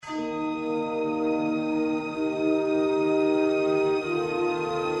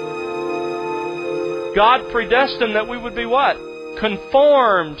God predestined that we would be what?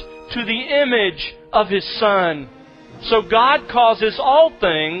 Conformed to the image of His Son. So God causes all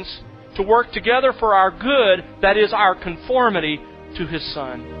things to work together for our good, that is, our conformity to His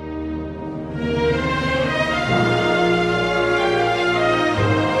Son.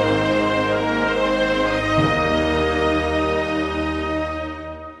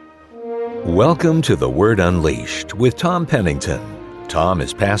 Welcome to The Word Unleashed with Tom Pennington. Tom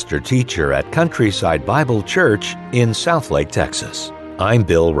is pastor-teacher at Countryside Bible Church in Southlake, Texas. I'm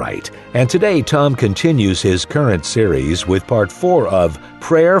Bill Wright, and today Tom continues his current series with part 4 of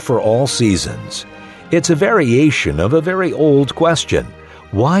Prayer for All Seasons. It's a variation of a very old question.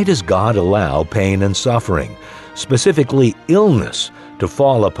 Why does God allow pain and suffering, specifically illness, to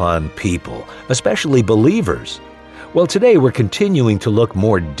fall upon people, especially believers? Well, today we're continuing to look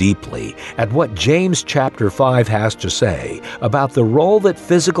more deeply at what James chapter 5 has to say about the role that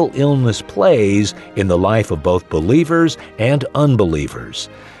physical illness plays in the life of both believers and unbelievers.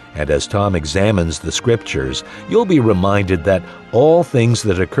 And as Tom examines the Scriptures, you'll be reminded that all things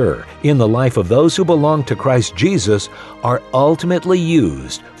that occur in the life of those who belong to Christ Jesus are ultimately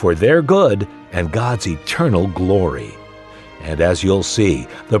used for their good and God's eternal glory. And as you'll see,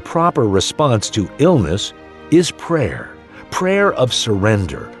 the proper response to illness is prayer. Prayer of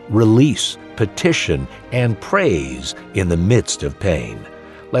surrender, release, petition, and praise in the midst of pain.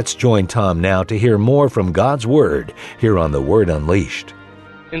 Let's join Tom now to hear more from God's Word here on The Word Unleashed.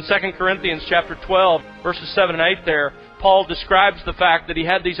 In 2 Corinthians chapter 12, verses 7 and 8 there, Paul describes the fact that he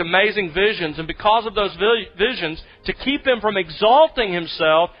had these amazing visions, and because of those visions, to keep him from exalting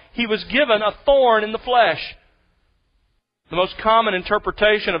himself, he was given a thorn in the flesh. The most common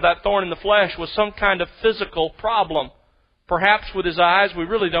interpretation of that thorn in the flesh was some kind of physical problem. Perhaps with his eyes, we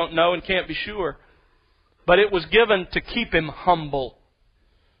really don't know and can't be sure. But it was given to keep him humble.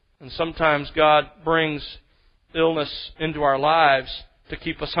 And sometimes God brings illness into our lives to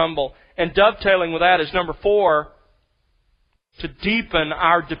keep us humble. And dovetailing with that is number 4, to deepen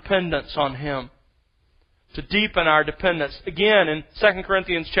our dependence on Him. To deepen our dependence. Again, in 2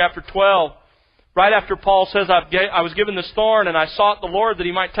 Corinthians chapter 12, right after Paul says, I was given this thorn and I sought the Lord that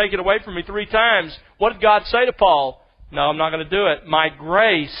He might take it away from me 3 times. What did God say to Paul? No, I'm not going to do it. My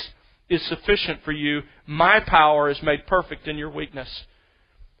grace is sufficient for you. My power is made perfect in your weakness.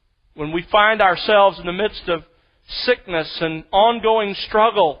 When we find ourselves in the midst of sickness and ongoing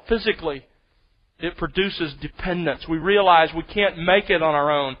struggle physically, it produces dependence. We realize we can't make it on our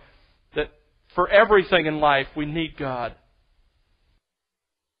own. That for everything in life we need God.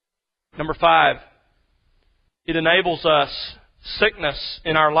 Number 5, it enables us, sickness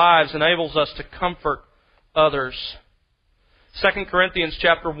in our lives enables us to comfort others. 2 Corinthians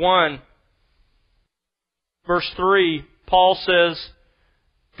chapter 1, verse 3, Paul says,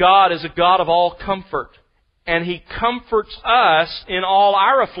 God is a God of all comfort, and He comforts us in all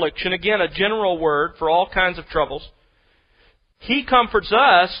our affliction. Again, a general word for all kinds of troubles. He comforts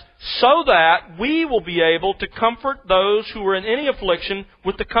us so that we will be able to comfort those who are in any affliction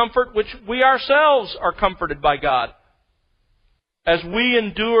with the comfort which we ourselves are comforted by God. As we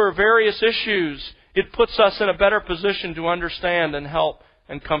endure various issues, it puts us in a better position to understand and help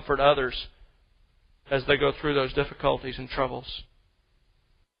and comfort others as they go through those difficulties and troubles.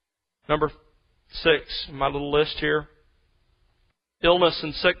 Number 6, my little list here. Illness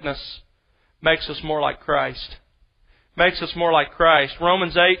and sickness makes us more like Christ. Makes us more like Christ.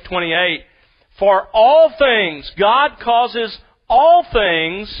 Romans 8:28. For all things, God causes all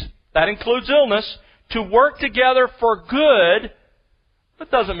things, that includes illness, to work together for good.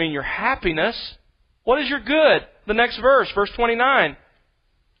 That doesn't mean your happiness. What is your good? The next verse, verse 29.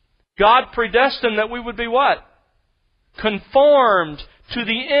 God predestined that we would be what? Conformed to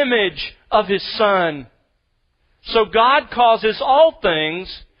the image of His Son. So God causes all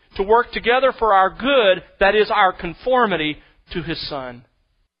things to work together for our good, that is, our conformity to His Son.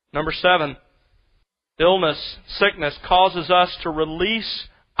 Number 7, illness, sickness causes us to release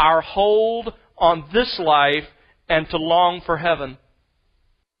our hold on this life and to long for heaven.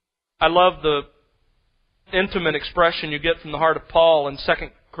 I love the intimate expression you get from the heart of Paul in 2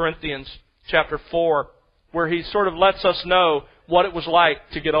 Corinthians chapter 4, where he sort of lets us know what it was like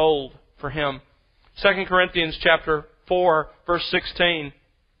to get old for him. 2 Corinthians chapter 4, verse 16.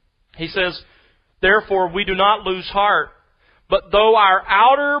 He says, Therefore we do not lose heart, but though our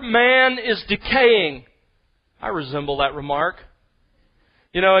outer man is decaying. I resemble that remark.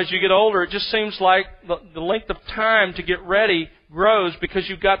 You know, as you get older, it just seems like the length of time to get ready grows because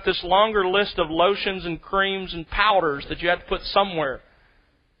you've got this longer list of lotions and creams and powders that you have to put somewhere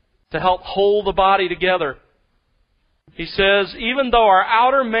to help hold the body together. He says, even though our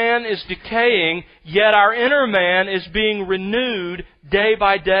outer man is decaying, yet our inner man is being renewed day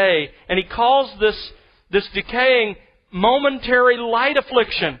by day. And he calls this decaying momentary light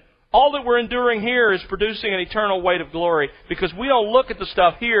affliction. All that we're enduring here is producing an eternal weight of glory, because we don't look at the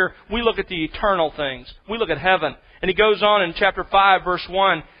stuff here, we look at the eternal things. We look at heaven. And he goes on in chapter 5, verse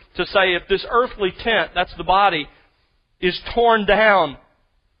 1, to say, if this earthly tent, that's the body, is torn down,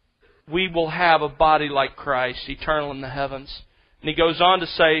 we will have a body like Christ, eternal in the heavens. And he goes on to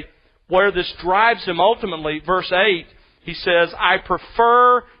say, where this drives him ultimately, verse 8, he says, I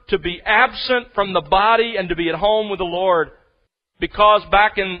prefer to be absent from the body and to be at home with the Lord. Because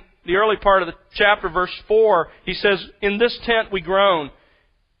back in the early part of the chapter, verse 4, he says, in this tent we groan.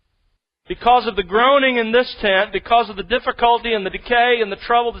 Because of the groaning in this tent, because of the difficulty and the decay and the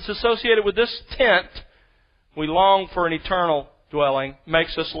trouble that's associated with this tent, we long for an eternal dwelling. It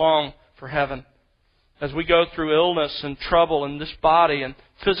makes us long for heaven. As we go through illness and trouble in this body and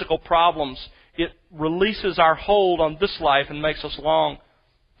physical problems, it releases our hold on this life and makes us long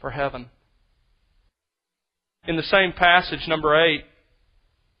for heaven. In the same passage, number 8,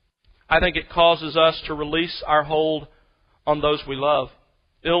 I think it causes us to release our hold on those we love.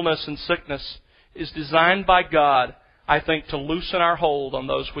 Illness and sickness is designed by God, I think, to loosen our hold on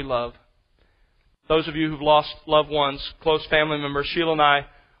those we love. Those of you who've lost loved ones, close family members, Sheila and I,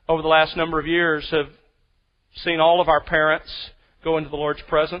 over the last number of years, have seen all of our parents go into the Lord's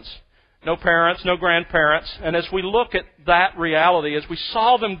presence. No parents, no grandparents. And as we look at that reality, as we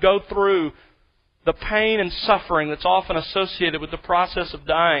saw them go through the pain and suffering that's often associated with the process of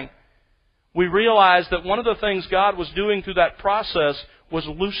dying, we realized that one of the things God was doing through that process was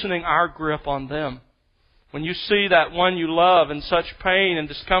loosening our grip on them. When you see that one you love in such pain and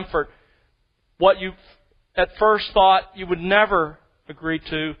discomfort, what you at first thought you would never agree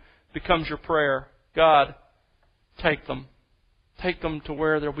to becomes your prayer. God, take them. Take them to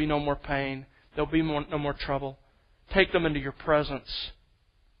where there will be no more pain. There will be no more trouble. Take them into your presence.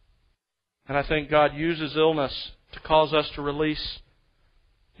 And I think God uses illness to cause us to release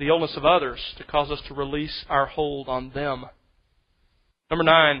the illness of others, to cause us to release our hold on them. Number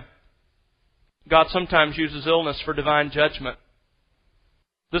 9, God sometimes uses illness for divine judgment.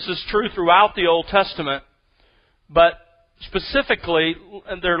 This is true throughout the Old Testament, but specifically,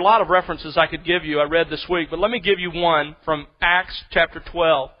 and there are a lot of references I could give you I read this week, but let me give you one from Acts chapter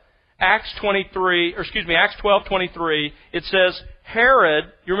 12. Acts 12:23, it says, Herod,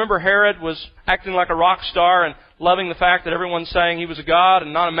 you remember Herod was acting like a rock star and loving the fact that everyone's saying he was a god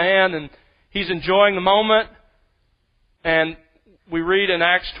and not a man, and he's enjoying the moment. And we read in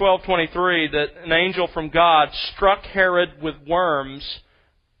Acts 12:23 that an angel from God struck Herod with worms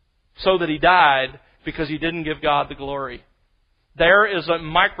so that he died because he didn't give God the glory. There is a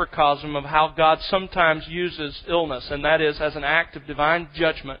microcosm of how God sometimes uses illness, and that is as an act of divine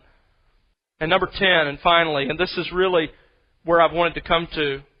judgment. And number 10, and finally, and this is really where I've wanted to come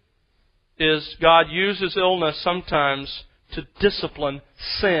to, is God uses illness sometimes to discipline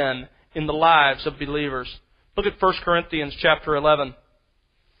sin in the lives of believers. Look at 1 Corinthians chapter 11.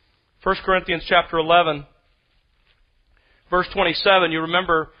 1 Corinthians chapter 11, verse 27. You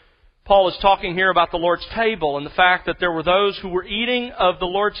remember Paul is talking here about the Lord's table and the fact that there were those who were eating of the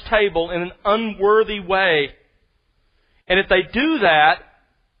Lord's table in an unworthy way. And if they do that,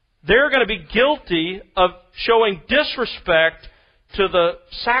 they're going to be guilty of showing disrespect to the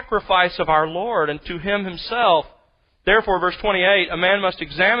sacrifice of our Lord and to Him Himself. Therefore, verse 28, a man must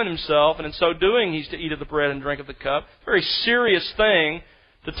examine himself, and in so doing he's to eat of the bread and drink of the cup. Very serious thing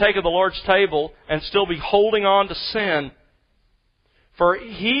to take of the Lord's table and still be holding on to sin. For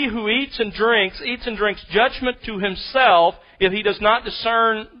he who eats and drinks judgment to himself if he does not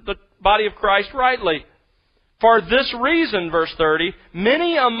discern the body of Christ rightly. For this reason, verse 30,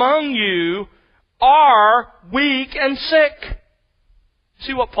 many among you are weak and sick.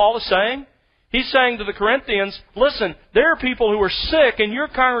 See what Paul is saying? He's saying to the Corinthians, listen, there are people who are sick in your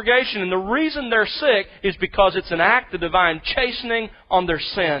congregation, and the reason they're sick is because it's an act of divine chastening on their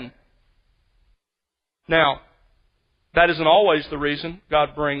sin. Now, that isn't always the reason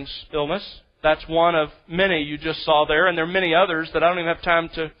God brings illness. That's one of many you just saw there, and there are many others that I don't even have time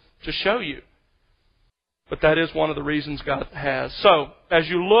to show you. But that is one of the reasons God has. So, as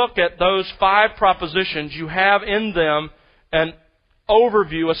you look at those 5 propositions, you have in them an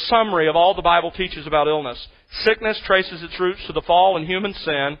overview, a summary of all the Bible teaches about illness. Sickness traces its roots to the fall in human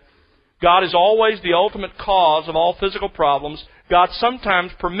sin. God is always the ultimate cause of all physical problems. God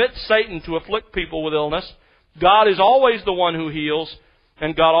sometimes permits Satan to afflict people with illness. God is always the one who heals,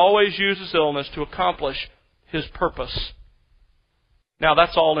 and God always uses illness to accomplish His purpose. Now,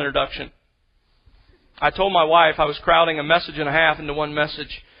 that's all introduction. I told my wife I was crowding a message and a half into one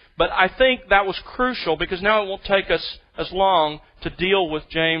message. But I think that was crucial because now it won't take us as long to deal with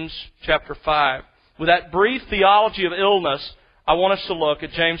James chapter 5. With that brief theology of illness, I want us to look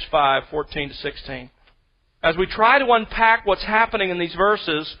at James 5:14 to 16. As we try to unpack what's happening in these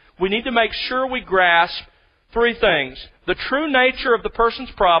verses, we need to make sure we grasp three things: the true nature of the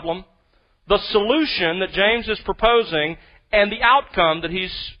person's problem, the solution that James is proposing, and the outcome that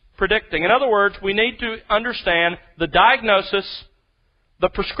he's predicting. In other words, we need to understand the diagnosis, the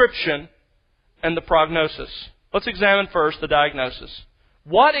prescription, and the prognosis. Let's examine first the diagnosis.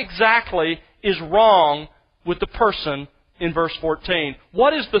 What exactly is wrong with the person in verse 14?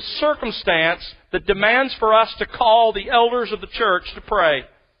 What is the circumstance that demands for us to call the elders of the church to pray?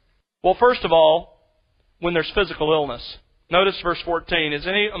 Well, first of all, when there's physical illness. Notice verse 14, is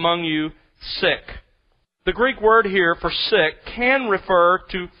any among you sick? The Greek word here for sick can refer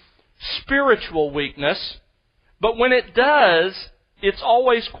to spiritual weakness, but when it does, it's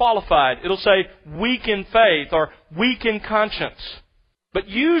always qualified. It'll say weak in faith or weak in conscience. But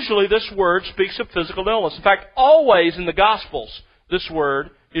usually this word speaks of physical illness. In fact, always in the Gospels, this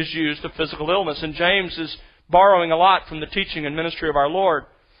word is used of physical illness. And James is borrowing a lot from the teaching and ministry of our Lord.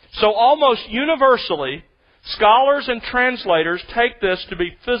 So almost universally, scholars and translators take this to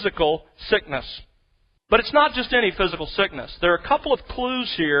be physical sickness. But it's not just any physical sickness. There are a couple of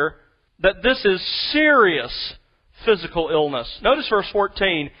clues here that this is serious physical illness. Notice verse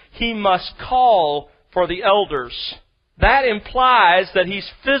 14, he must call for the elders. That implies that he's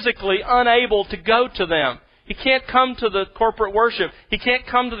physically unable to go to them. He can't come to the corporate worship. He can't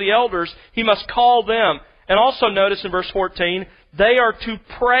come to the elders. He must call them. And also notice in verse 14, they are to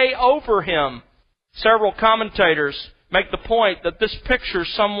pray over him. Several commentators make the point that this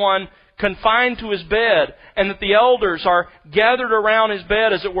pictures someone confined to his bed and that the elders are gathered around his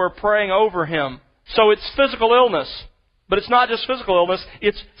bed, as it were, praying over him. So it's physical illness. But it's not just physical illness,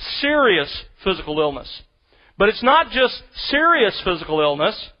 it's serious physical illness. But it's not just serious physical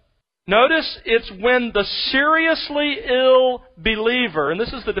illness. Notice it's when the seriously ill believer, and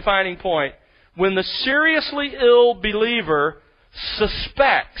this is the defining point, when the seriously ill believer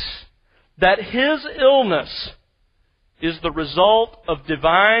suspects that his illness is the result of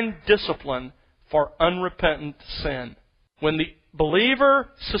divine discipline for unrepentant sin. When the believer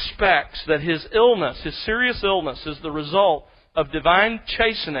suspects that his illness, his serious illness, is the result of divine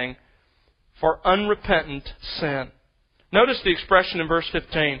chastening for unrepentant sin. Notice the expression in verse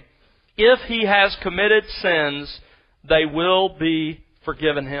 15. If he has committed sins, they will be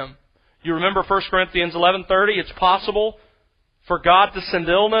forgiven him. You remember 1 Corinthians 11:30? It's possible for God to send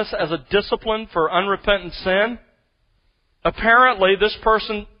illness as a discipline for unrepentant sin. Apparently, this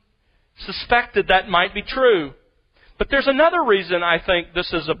person suspected that might be true. But there's another reason I think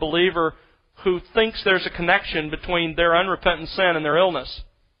this is a believer who thinks there's a connection between their unrepentant sin and their illness.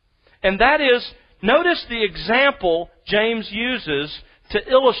 And that is, notice the example James uses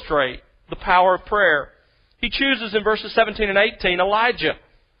to illustrate the power of prayer. He chooses in verses 17 and 18 Elijah.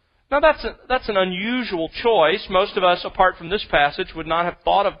 Now that's an unusual choice. Most of us, apart from this passage, would not have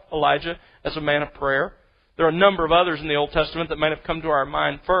thought of Elijah as a man of prayer. There are a number of others in the Old Testament that might have come to our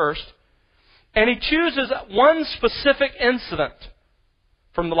mind first. And he chooses one specific incident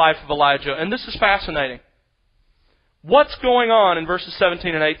from the life of Elijah. And this is fascinating. What's going on in verses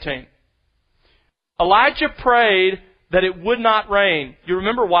 17 and 18? Elijah prayed that it would not rain. You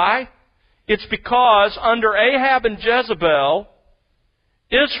remember why? It's because under Ahab and Jezebel,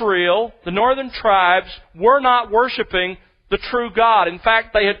 Israel, the northern tribes, were not worshiping the true God. In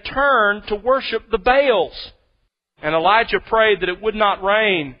fact, they had turned to worship the Baals. And Elijah prayed that it would not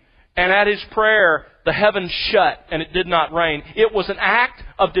rain. And at his prayer, the heavens shut and it did not rain. It was an act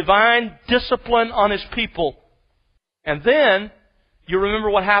of divine discipline on his people. And then, you remember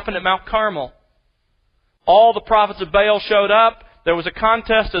what happened at Mount Carmel. All the prophets of Baal showed up. There was a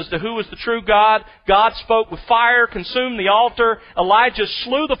contest as to who was the true God. God spoke with fire, consumed the altar. Elijah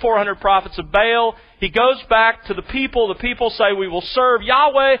slew the 400 prophets of Baal. He goes back to the people. The people say, we will serve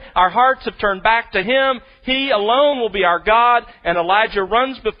Yahweh. Our hearts have turned back to Him. He alone will be our God. And Elijah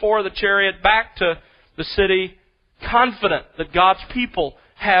runs before the chariot back to the city, confident that God's people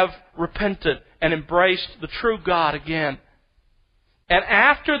have repented and embraced the true God again. And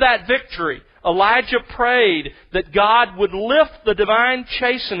after that victory, Elijah prayed that God would lift the divine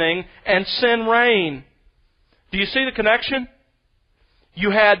chastening and send rain. Do you see the connection?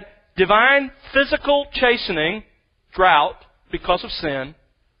 You had divine physical chastening, drought, because of sin.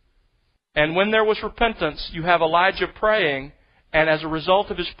 And when there was repentance, you have Elijah praying, and as a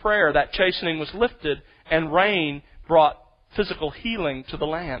result of his prayer, that chastening was lifted, and rain brought physical healing to the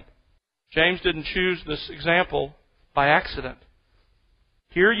land. James didn't choose this example by accident.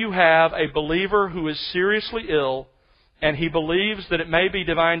 Here you have a believer who is seriously ill, and he believes that it may be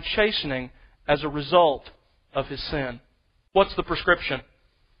divine chastening as a result of his sin. What's the prescription?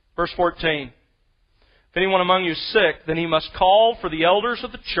 Verse 14. If anyone among you is sick, then he must call for the elders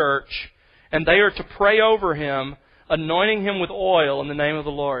of the church, and they are to pray over him, anointing him with oil in the name of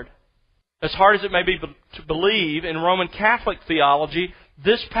the Lord. As hard as it may be to believe, in Roman Catholic theology,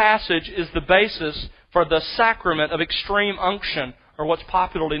 this passage is the basis for the sacrament of extreme unction, or what's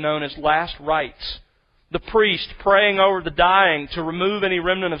popularly known as last rites. The priest praying over the dying to remove any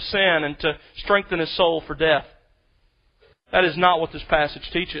remnant of sin and to strengthen his soul for death. That is not what this passage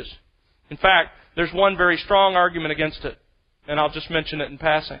teaches. In fact, there's one very strong argument against it, and I'll just mention it in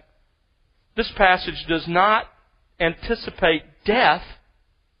passing. This passage does not anticipate death,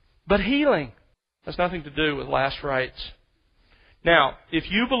 but healing. It has nothing to do with last rites. Now, if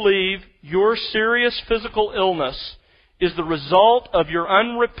you believe your serious physical illness is the result of your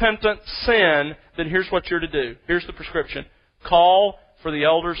unrepentant sin, then here's what you're to do. Here's the prescription. Call for the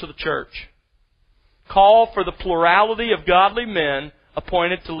elders of the church. Call for the plurality of godly men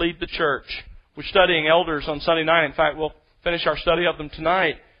appointed to lead the church. We're studying elders on Sunday night. In fact, we'll finish our study of them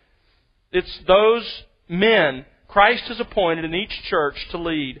tonight. It's those men Christ has appointed in each church to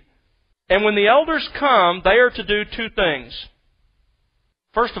lead. And when the elders come, they are to do two things.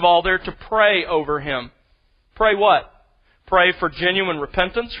 First of all, they're to pray over him. Pray what? Pray for genuine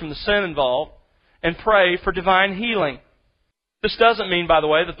repentance from the sin involved, and pray for divine healing. This doesn't mean, by the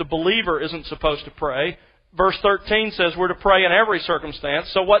way, that the believer isn't supposed to pray. Verse 13 says we're to pray in every circumstance.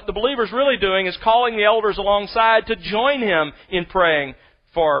 So what the believer's really doing is calling the elders alongside to join him in praying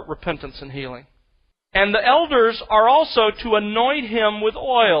for repentance and healing. And the elders are also to anoint him with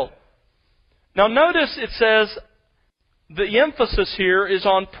oil. Now notice it says the emphasis here is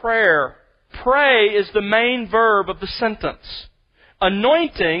on prayer. Pray is the main verb of the sentence.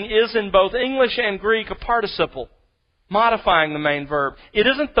 Anointing is in both English and Greek a participle, modifying the main verb. It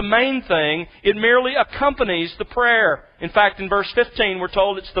isn't the main thing. It merely accompanies the prayer. In fact, in verse 15, we're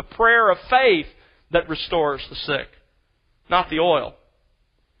told it's the prayer of faith that restores the sick, not the oil.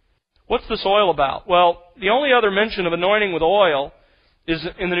 What's this oil about? Well, the only other mention of anointing with oil is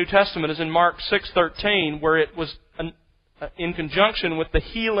in the New Testament is in Mark 6:13, where it was in conjunction with the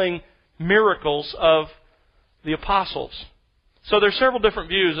healing miracles of the apostles. So there are several different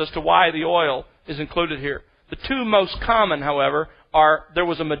views as to why the oil is included here. The two most common, however, are there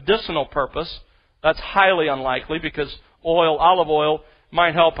was a medicinal purpose. That's highly unlikely because olive oil,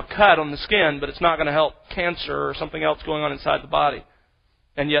 might help a cut on the skin, but it's not going to help cancer or something else going on inside the body.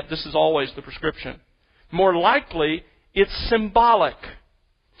 And yet this is always the prescription. More likely, it's symbolic.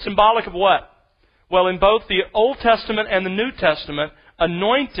 Symbolic of what? Well, in both the Old Testament and the New Testament,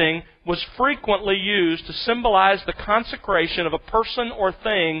 anointing was frequently used to symbolize the consecration of a person or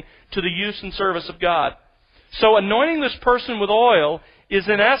thing to the use and service of God. So anointing this person with oil is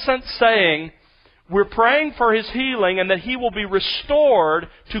in essence saying, we're praying for his healing and that he will be restored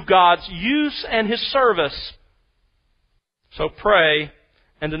to God's use and his service. So pray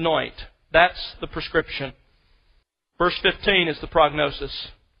and anoint. That's the prescription. Verse 15 is the prognosis.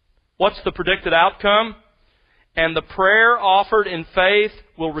 What's the predicted outcome? And the prayer offered in faith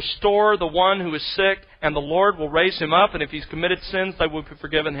will restore the one who is sick, and the Lord will raise him up, and if he's committed sins, they will be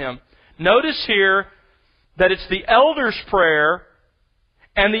forgiven him. Notice here that it's the elder's prayer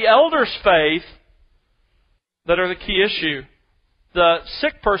and the elder's faith that are the key issue. The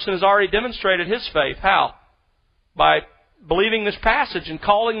sick person has already demonstrated his faith. How? By believing this passage and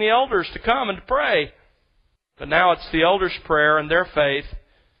calling the elders to come and to pray. But now it's the elders' prayer and their faith.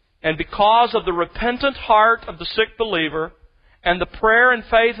 And because of the repentant heart of the sick believer and the prayer and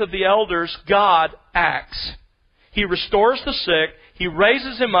faith of the elders, God acts. He restores the sick. He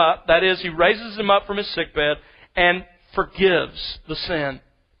raises him up. That is, He raises him up from his sickbed and forgives the sin.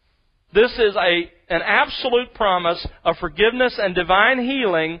 This is an absolute promise of forgiveness and divine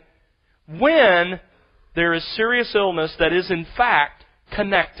healing when there is serious illness that is in fact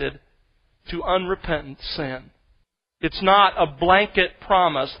connected to unrepentant sin. It's not a blanket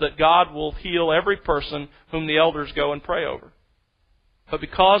promise that God will heal every person whom the elders go and pray over. But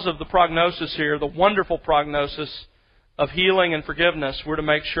because of the prognosis here, the wonderful prognosis of healing and forgiveness, we're to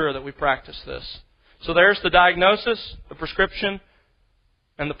make sure that we practice this. So there's the diagnosis, the prescription,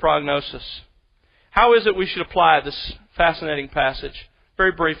 and the prognosis. How is it we should apply this fascinating passage?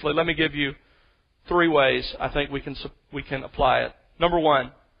 Very briefly, let me give you 3 ways I think we can apply it. Number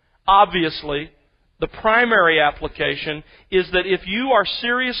 1, obviously, the primary application is that if you are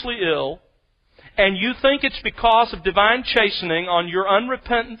seriously ill and you think it's because of divine chastening on your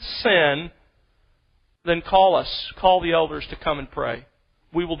unrepentant sin, then call us. Call the elders to come and pray.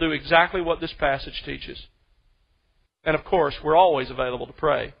 We will do exactly what this passage teaches. And of course, we're always available to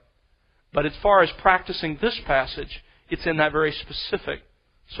pray. But as far as practicing this passage, it's in that very specific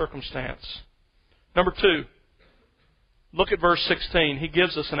circumstance. Number 2, look at verse 16. He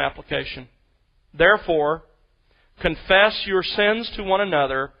gives us an application. Therefore, confess your sins to one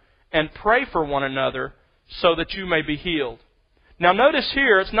another and pray for one another so that you may be healed. Now notice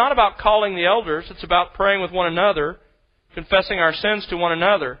here, it's not about calling the elders. It's about praying with one another, confessing our sins to one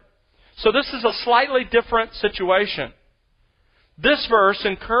another. So this is a slightly different situation. This verse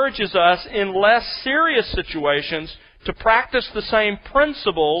encourages us in less serious situations to practice the same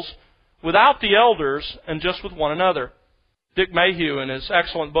principles without the elders and just with one another. Dick Mayhew, in his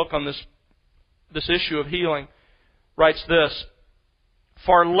excellent book on this issue of healing, writes this: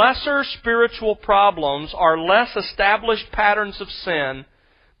 for lesser spiritual problems or less established patterns of sin,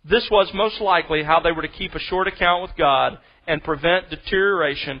 this was most likely how they were to keep a short account with God and prevent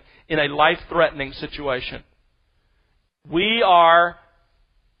deterioration in a life-threatening situation. We are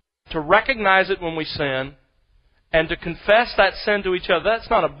to recognize it when we sin and to confess that sin to each other. That's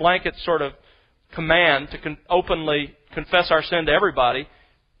not a blanket sort of command to openly confess our sin to everybody.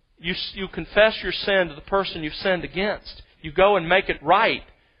 You confess your sin to the person you've sinned against. You go and make it right.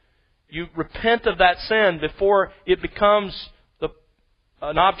 You repent of that sin before it becomes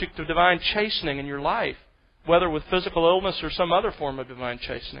an object of divine chastening in your life, whether with physical illness or some other form of divine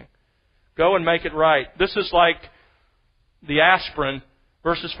chastening. Go and make it right. This is like the aspirin.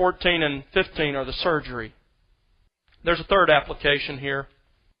 Verses 14 and 15 are the surgery. There's a third application here,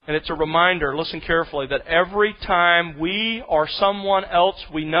 and it's a reminder, listen carefully, that every time we or someone else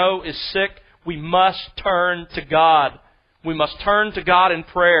we know is sick, we must turn to God. We must turn to God in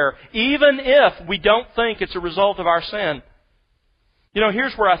prayer, even if we don't think it's a result of our sin. You know,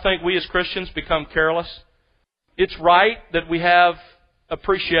 here's where I think we as Christians become careless. It's right that we have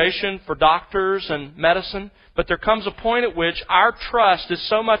appreciation for doctors and medicine, but there comes a point at which our trust is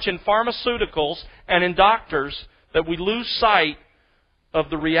so much in pharmaceuticals and in doctors that we lose sight of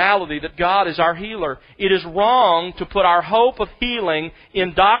the reality that God is our healer. It is wrong to put our hope of healing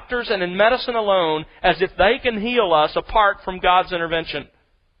in doctors and in medicine alone as if they can heal us apart from God's intervention.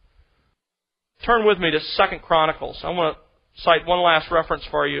 Turn with me to 2 Chronicles. I want to cite one last reference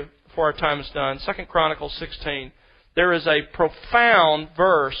for you before our time is done. 2 Chronicles 16. There is a profound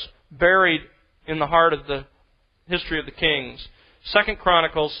verse buried in the heart of the history of the kings. 2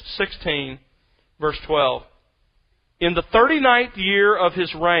 Chronicles 16, verse 12. In the 39th year of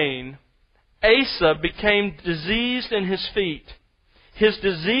his reign, Asa became diseased in his feet. His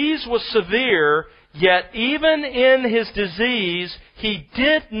disease was severe, yet even in his disease, he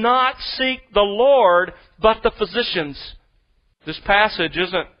did not seek the Lord, but the physicians. This passage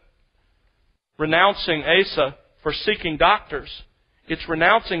isn't renouncing Asa for seeking doctors. It's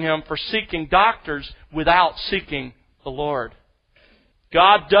renouncing him for seeking doctors without seeking the Lord.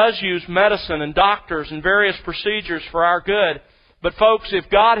 God does use medicine and doctors and various procedures for our good. But folks, if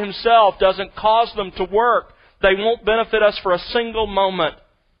God Himself doesn't cause them to work, they won't benefit us for a single moment.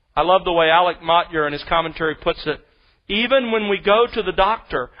 I love the way Alec Motyer in his commentary puts it. Even when we go to the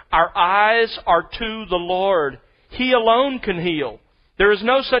doctor, our eyes are to the Lord. He alone can heal. There is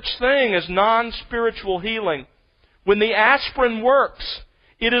no such thing as non-spiritual healing. When the aspirin works,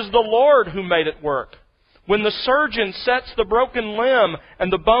 it is the Lord who made it work. When the surgeon sets the broken limb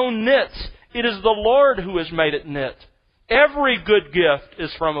and the bone knits, it is the Lord who has made it knit. Every good gift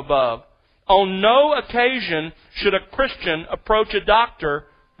is from above. On no occasion should a Christian approach a doctor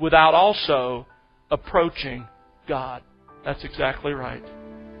without also approaching God. That's exactly right.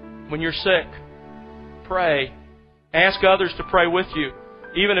 When you're sick, pray. Ask others to pray with you,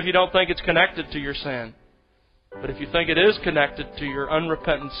 even if you don't think it's connected to your sin. But if you think it is connected to your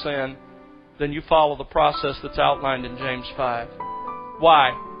unrepentant sin, then you follow the process that's outlined in James 5.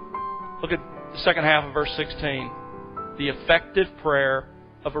 Why? Look at the second half of verse 16. The effective prayer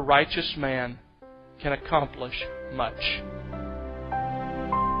of a righteous man can accomplish much.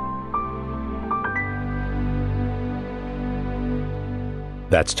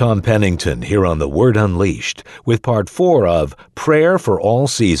 That's Tom Pennington here on The Word Unleashed with Part 4 of Prayer for All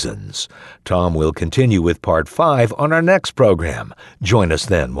Seasons. Tom will continue with Part 5 on our next program. Join us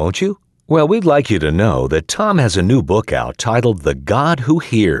then, won't you? Well, we'd like you to know that Tom has a new book out titled The God Who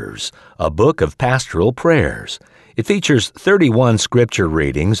Hears, a book of pastoral prayers. It features 31 scripture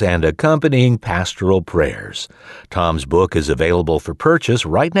readings and accompanying pastoral prayers. Tom's book is available for purchase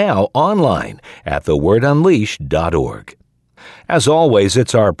right now online at thewordunleashed.org. As always,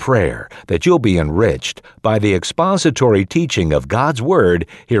 it's our prayer that you'll be enriched by the expository teaching of God's Word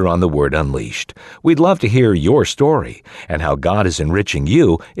here on The Word Unleashed. We'd love to hear your story and how God is enriching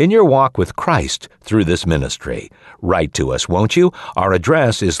you in your walk with Christ through this ministry. Write to us, won't you? Our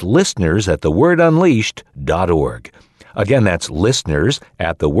address is listeners@thewordunleashed.org. Again, that's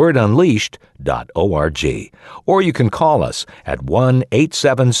listeners@thewordunleashed.org. Or you can call us at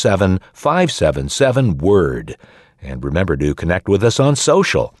 1-877-577-WORD. And remember to connect with us on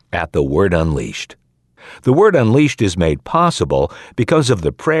social at The Word Unleashed. The Word Unleashed is made possible because of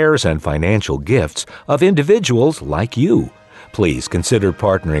the prayers and financial gifts of individuals like you. Please consider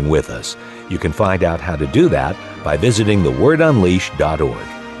partnering with us. You can find out how to do that by visiting thewordunleashed.org.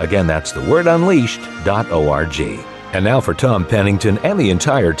 Again, that's thewordunleashed.org. And now for Tom Pennington and the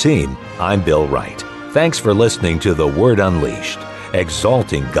entire team, I'm Bill Wright. Thanks for listening to The Word Unleashed,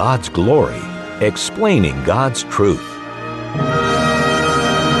 exalting God's glory, explaining God's truth.